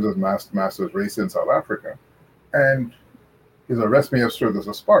sometimes as masked as race in South Africa. And his arrest may have served as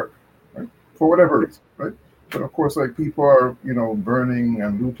a spark, right, for whatever reason, right? But of course, like people are, burning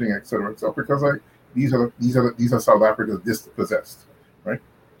and looting, et cetera, because like these are South Africa's dispossessed, right,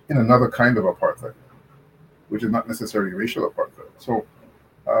 in another kind of apartheid, which is not necessarily racial apartheid. So,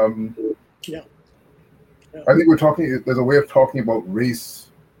 yeah. I think there's a way of talking about race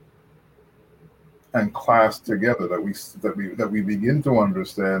and class together that we begin to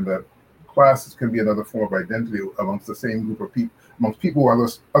understand that classes can be another form of identity amongst the same group of people, amongst people who are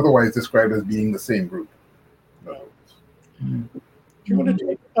otherwise described as being the same group. Do you want to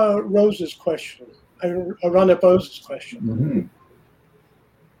take Rose's question, Rana Bose's question? Mm-hmm.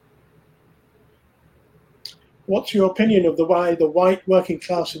 What's your opinion of why the white working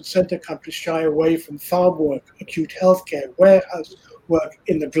class in center countries shy away from farm work, acute healthcare, warehouse work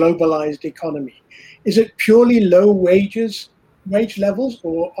in the globalized economy? Is it purely low wage levels,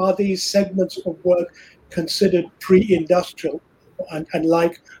 or are these segments of work considered pre-industrial and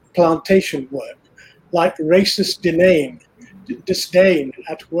like plantation work, like racist disdain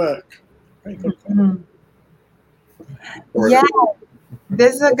at work? Very good. Yeah,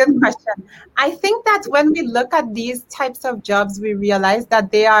 this is a good question. I think that when we look at these types of jobs, we realize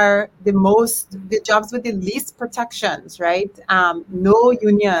that they are the jobs with the least protections, right? No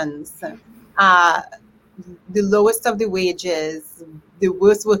unions, the lowest of the wages, the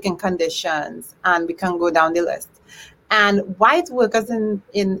worst working conditions, and we can go down the list. And white workers in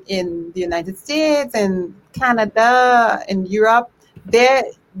the United States, in Canada, in Europe,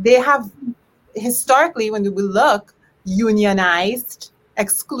 they have historically, when we look, unionized,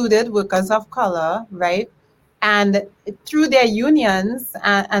 excluded workers of color, right? And through their unions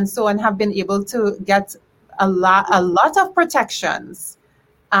and so on, have been able to get a lot of protections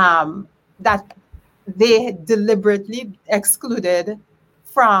that they deliberately excluded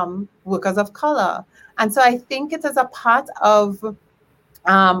from workers of color. And so I think it is a part of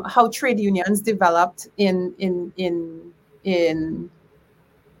how trade unions developed in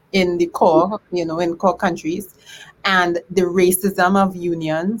the core, in core countries, and the racism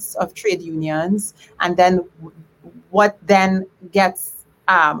of trade unions, and then what then gets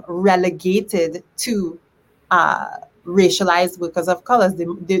relegated to racialized workers of color,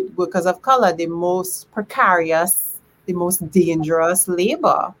 the workers of color, the most precarious, the most dangerous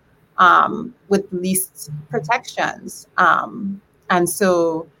labor, with least protections. And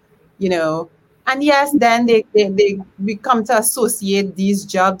so, and yes, then we come to associate these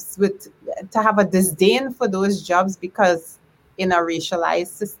jobs to have a disdain for those jobs, because in a racialized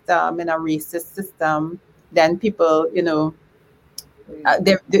system, in a racist system, then people,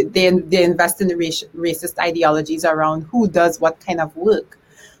 they invest in the racist ideologies around who does what kind of work.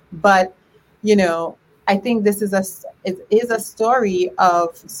 But I think it is a story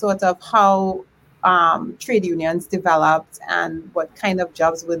of sort of how trade unions developed and what kind of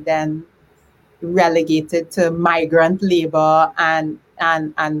jobs were then relegated to migrant labor and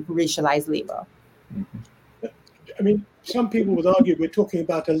racialized labor. Mm-hmm. I mean, some people would argue we're talking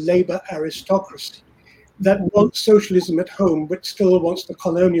about a labor aristocracy that wants socialism at home, but still wants the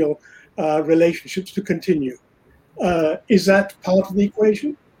colonial relationships to continue. Is that part of the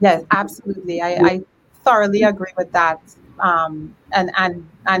equation? Yes, absolutely. I thoroughly agree with that.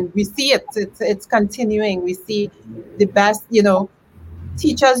 And we see it. It's continuing. We see the best,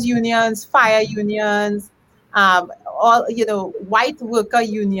 teachers unions, fire unions, all white worker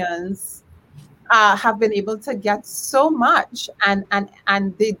unions have been able to get so much, and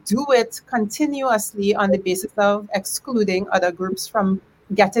they do it continuously on the basis of excluding other groups from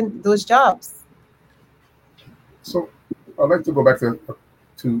getting those jobs. So I'd like to go back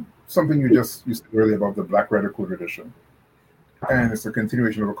to something you said earlier about the Black radical tradition, and it's a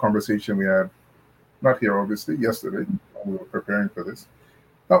continuation of a conversation we had, not here obviously, yesterday when we were preparing for this.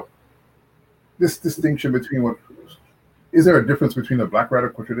 Now, this distinction between is there a difference between the Black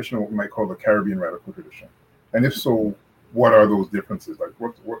radical tradition and what we might call the Caribbean radical tradition? And if so, what are those differences? Like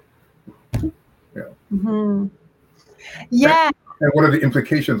what? Yeah. Mm-hmm. Yeah. And what are the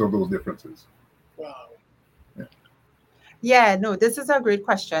implications of those differences? Wow. Yeah, no, this is a great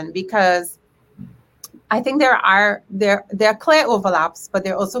question, because I think there are clear overlaps, but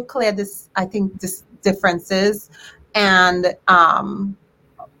there are also clear differences. And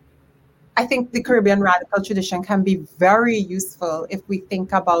I think the Caribbean radical tradition can be very useful if we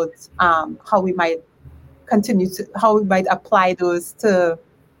think about how we might apply those to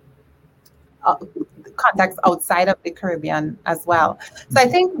contexts outside of the Caribbean as well. So I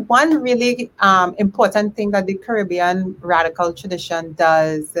think one really important thing that the Caribbean radical tradition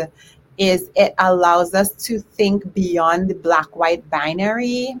does is it allows us to think beyond the Black-white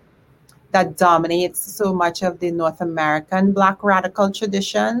binary that dominates so much of the North American Black radical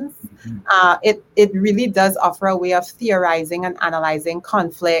traditions. It really does offer a way of theorizing and analyzing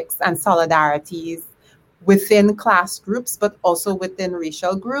conflicts and solidarities within class groups, but also within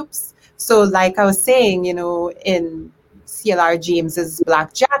racial groups. So like I was saying, in C.L.R. James's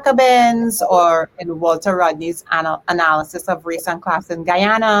Black Jacobins, or in Walter Rodney's analysis of race and class in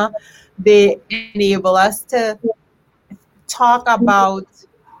Guyana, they enable us to talk about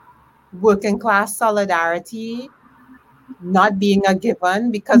working class solidarity not being a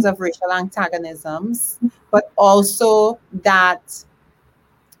given because of racial antagonisms, but also that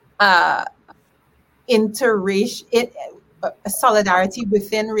solidarity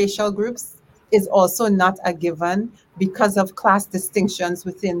within racial groups is also not a given because of class distinctions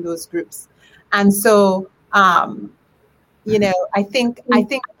within those groups. And so, I think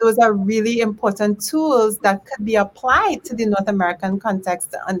those are really important tools that could be applied to the North American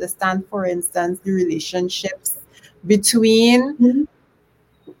context to understand, for instance, the relationships between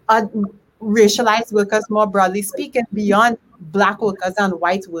racialized workers, more broadly speaking, beyond Black workers and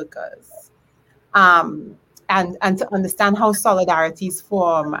white workers. And to understand how solidarities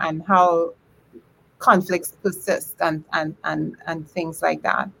form and how conflicts persist and things like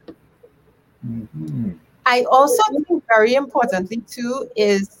that. Mm-hmm. I also think very importantly too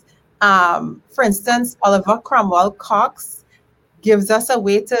is, for instance, Oliver Cromwell Cox gives us a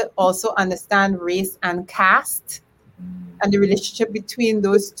way to also understand race and caste and the relationship between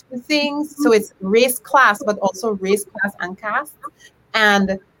those two things. So it's race class, but also race class and caste,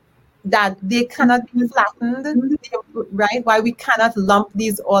 and that they cannot be flattened, right? Why we cannot lump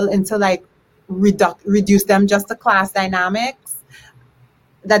these all into like reduce them just to class dynamics,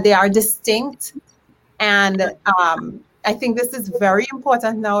 that they are distinct. And I think this is very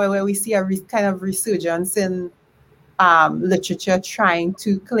important now, where we see a kind of resurgence in literature trying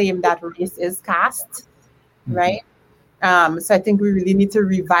to claim that race is caste, right? So I think we really need to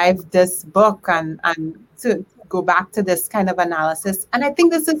revive this book and to go back to this kind of analysis. And I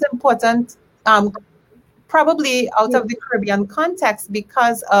think this is important, probably out of the Caribbean context,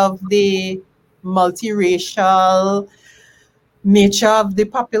 because of the multiracial nature of the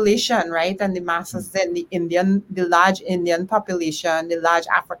population, right? And the masses in the large Indian population, the large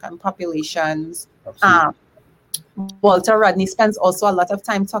African populations. Walter Rodney spends also a lot of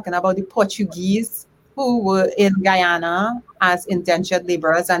time talking about the Portuguese who were in Guyana as indentured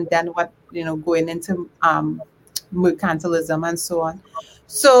laborers, and then going into mercantilism and so on.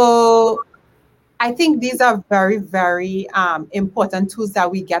 So I think these are very, very important tools that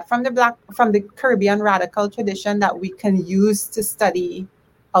we get from the Caribbean radical tradition that we can use to study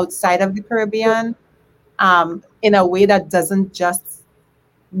outside of the Caribbean in a way that doesn't just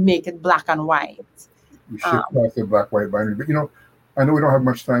make it black and white. We shift past the black-white binary. But I know we don't have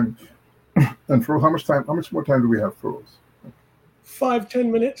much time. And Feroz, how much more time do we have, Feroz? 5-10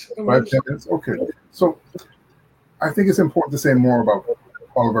 minutes. 5-10 minutes? Okay. So I think it's important to say more about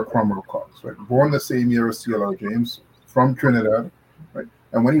Oliver Cromwell Cox, right? Born the same year as C.L.R. James, from Trinidad, right?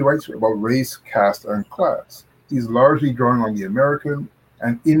 And when he writes about race, caste, and class, he's largely drawing on the American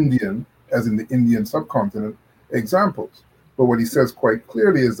and Indian, as in the Indian subcontinent, examples. But what he says quite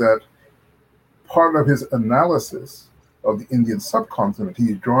clearly is that part of his analysis of the Indian subcontinent,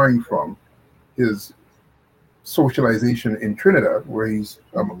 he's drawing from his socialization in Trinidad, where he's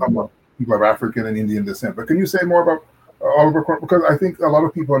among people of African and Indian descent. But can you say more about Oliver Cromwell? Because I think a lot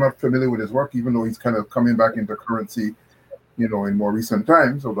of people are not familiar with his work, even though he's kind of coming back into currency, in more recent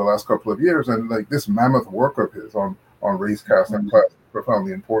times over the last couple of years. And like this mammoth work of his on race, caste, and class is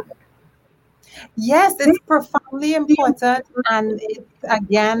profoundly important. Yes, it's profoundly important, and it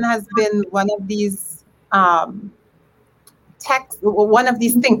again has been one of these one of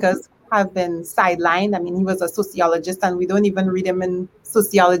these thinkers who have been sidelined. I mean, he was a sociologist, and we don't even read him in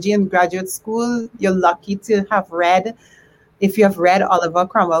sociology in graduate school. You're lucky to have read, if you have read Oliver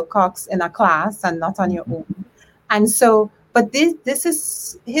Cromwell Cox in a class and not on your own. And so, but this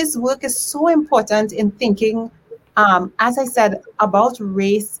is, his work is so important in thinking, as I said, about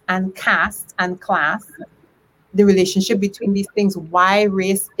race and caste and class, the relationship between these things, why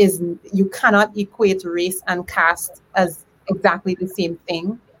race is, you cannot equate race and caste as exactly the same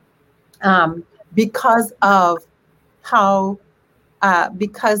thing, because of how,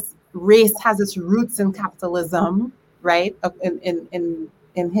 because race has its roots in capitalism, right, in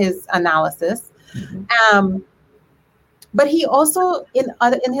his analysis. But he also,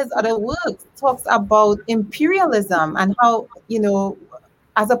 in his other works, talks about imperialism and how,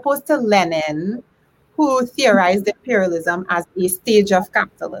 as opposed to Lenin, who theorized imperialism as a stage of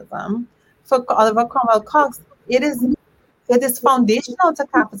capitalism, for Oliver Cromwell Cox, it is foundational to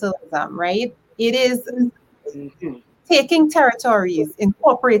capitalism, right? It is taking territories,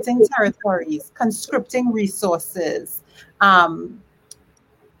 incorporating territories, conscripting resources, in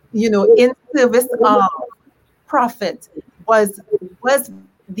service of profit was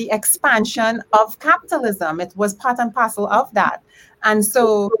the expansion of capitalism. It was part and parcel of that. And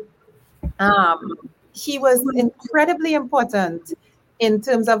so he was incredibly important in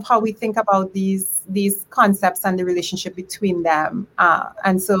terms of how we think about these concepts and the relationship between them.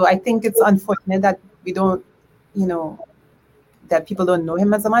 And so I think it's unfortunate that we don't, that people don't know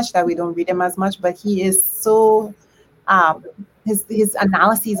him as much, that we don't read him as much, but he is so, his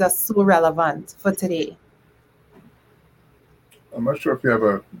analyses are so relevant for today. I'm not sure if you have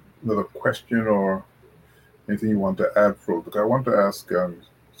another question or anything you want to add, Fro, but I want to ask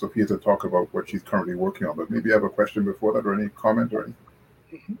Sophia to talk about what she's currently working on, but maybe you have a question before that or any comment or anything.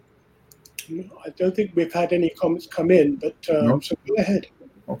 I don't think we've had any comments come in, but No? so go ahead.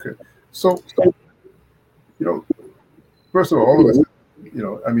 Okay. So, first of all of us,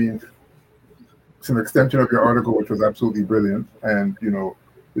 I mean, it's an extension of your article, which was absolutely brilliant. And,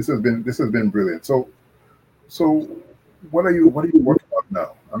 this has been brilliant. So what are you working on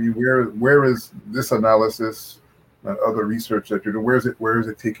now? I mean, where is this analysis and other research that you're doing? Where is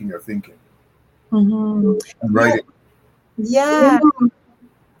it taking your thinking and writing? Yeah.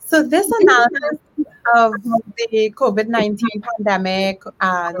 So this analysis of the COVID-19 pandemic,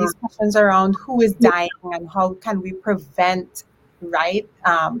 these questions around who is dying and how can we prevent, right,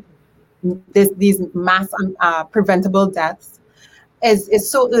 these mass preventable deaths is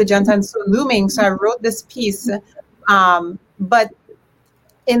so urgent and so looming. So I wrote this piece, but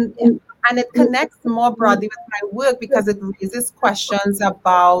and it connects more broadly with my work because it raises questions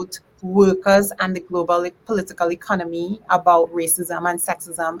about workers and the global political economy, about racism and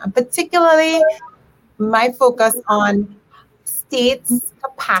sexism, and particularly my focus on states'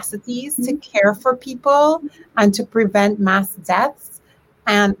 capacities to care for people and to prevent mass deaths,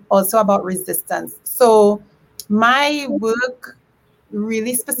 and also about resistance. So my work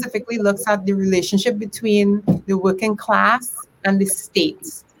really specifically looks at the relationship between the working class and the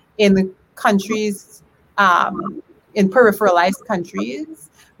states in the countries, in peripheralized countries,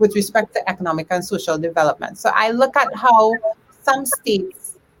 with respect to economic and social development. So I look at how some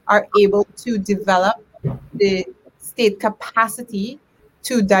states are able to develop the state capacity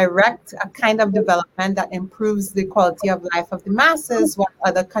to direct a kind of development that improves the quality of life of the masses, while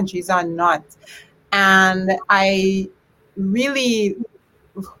other countries are not. And I really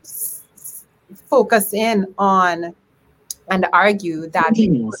focus in on and argue that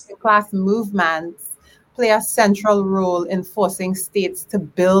working class movements play a central role in forcing states to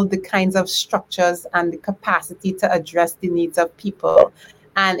build the kinds of structures and the capacity to address the needs of people.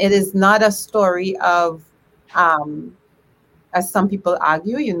 And it is not a story of, as some people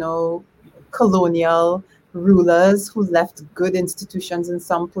argue, colonial rulers who left good institutions in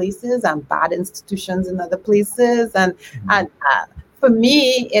some places and bad institutions in other places. And for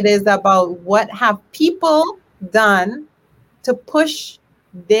me, it is about what have people done to push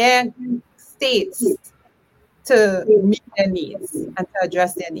their states to meet their needs and to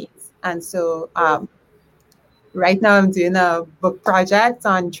address their needs. And so right now I'm doing a book project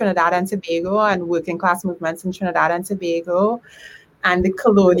on Trinidad and Tobago and working class movements in Trinidad and Tobago and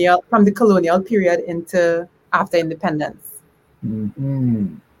from the colonial period into after independence.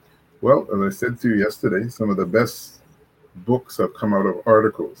 Mm-hmm. Well, as I said to you yesterday, some of the best books have come out of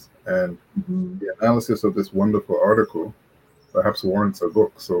articles, and the analysis of this wonderful article perhaps warrants a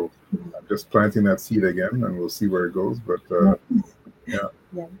book. So I'm just planting that seed again, and we'll see where it goes. But but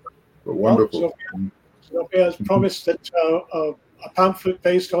wonderful. Sophia has promised that a pamphlet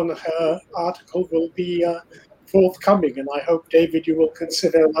based on her article will be forthcoming, and I hope, David, you will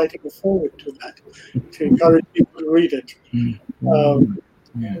consider writing a foreword to that to encourage people to read it.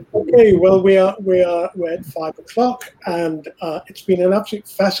 Okay, well, we're at 5 o'clock, and it's been an absolutely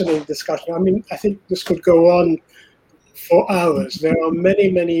fascinating discussion. I mean, I think this could go on for hours. There are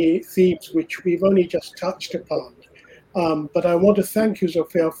many, many themes which we've only just touched upon. But I want to thank you,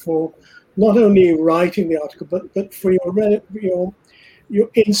 Sophia, for not only writing the article, but for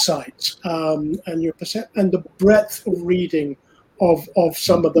your insights and your and the breadth of reading of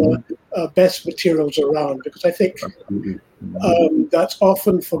some of the best materials around, because I think that's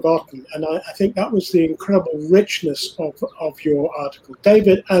often forgotten. And I think that was the incredible richness of your article.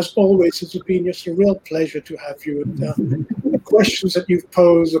 David, as always, it's been just a real pleasure to have you. And the questions that you've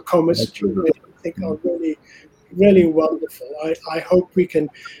posed, the comments that you've made, I think are really, really wonderful. I hope we can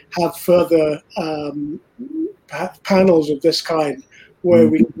have further panels of this kind where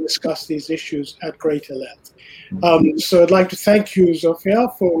we can discuss these issues at greater length. So I'd like to thank you, Sophia,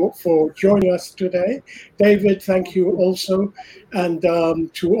 for joining us today. David, thank you also. And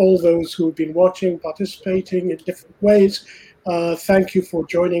to all those who have been watching, participating in different ways, thank you for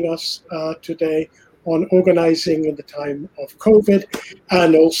joining us today on Organizing in the Time of COVID,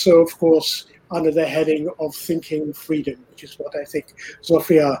 and also, of course, under the heading of Thinking Freedom, which is what I think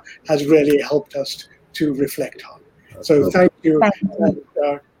Sophia has really helped us to reflect on. So thank you,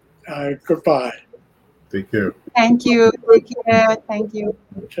 and goodbye. Take care. Thank you. Take care. Thank you.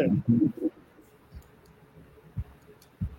 Okay.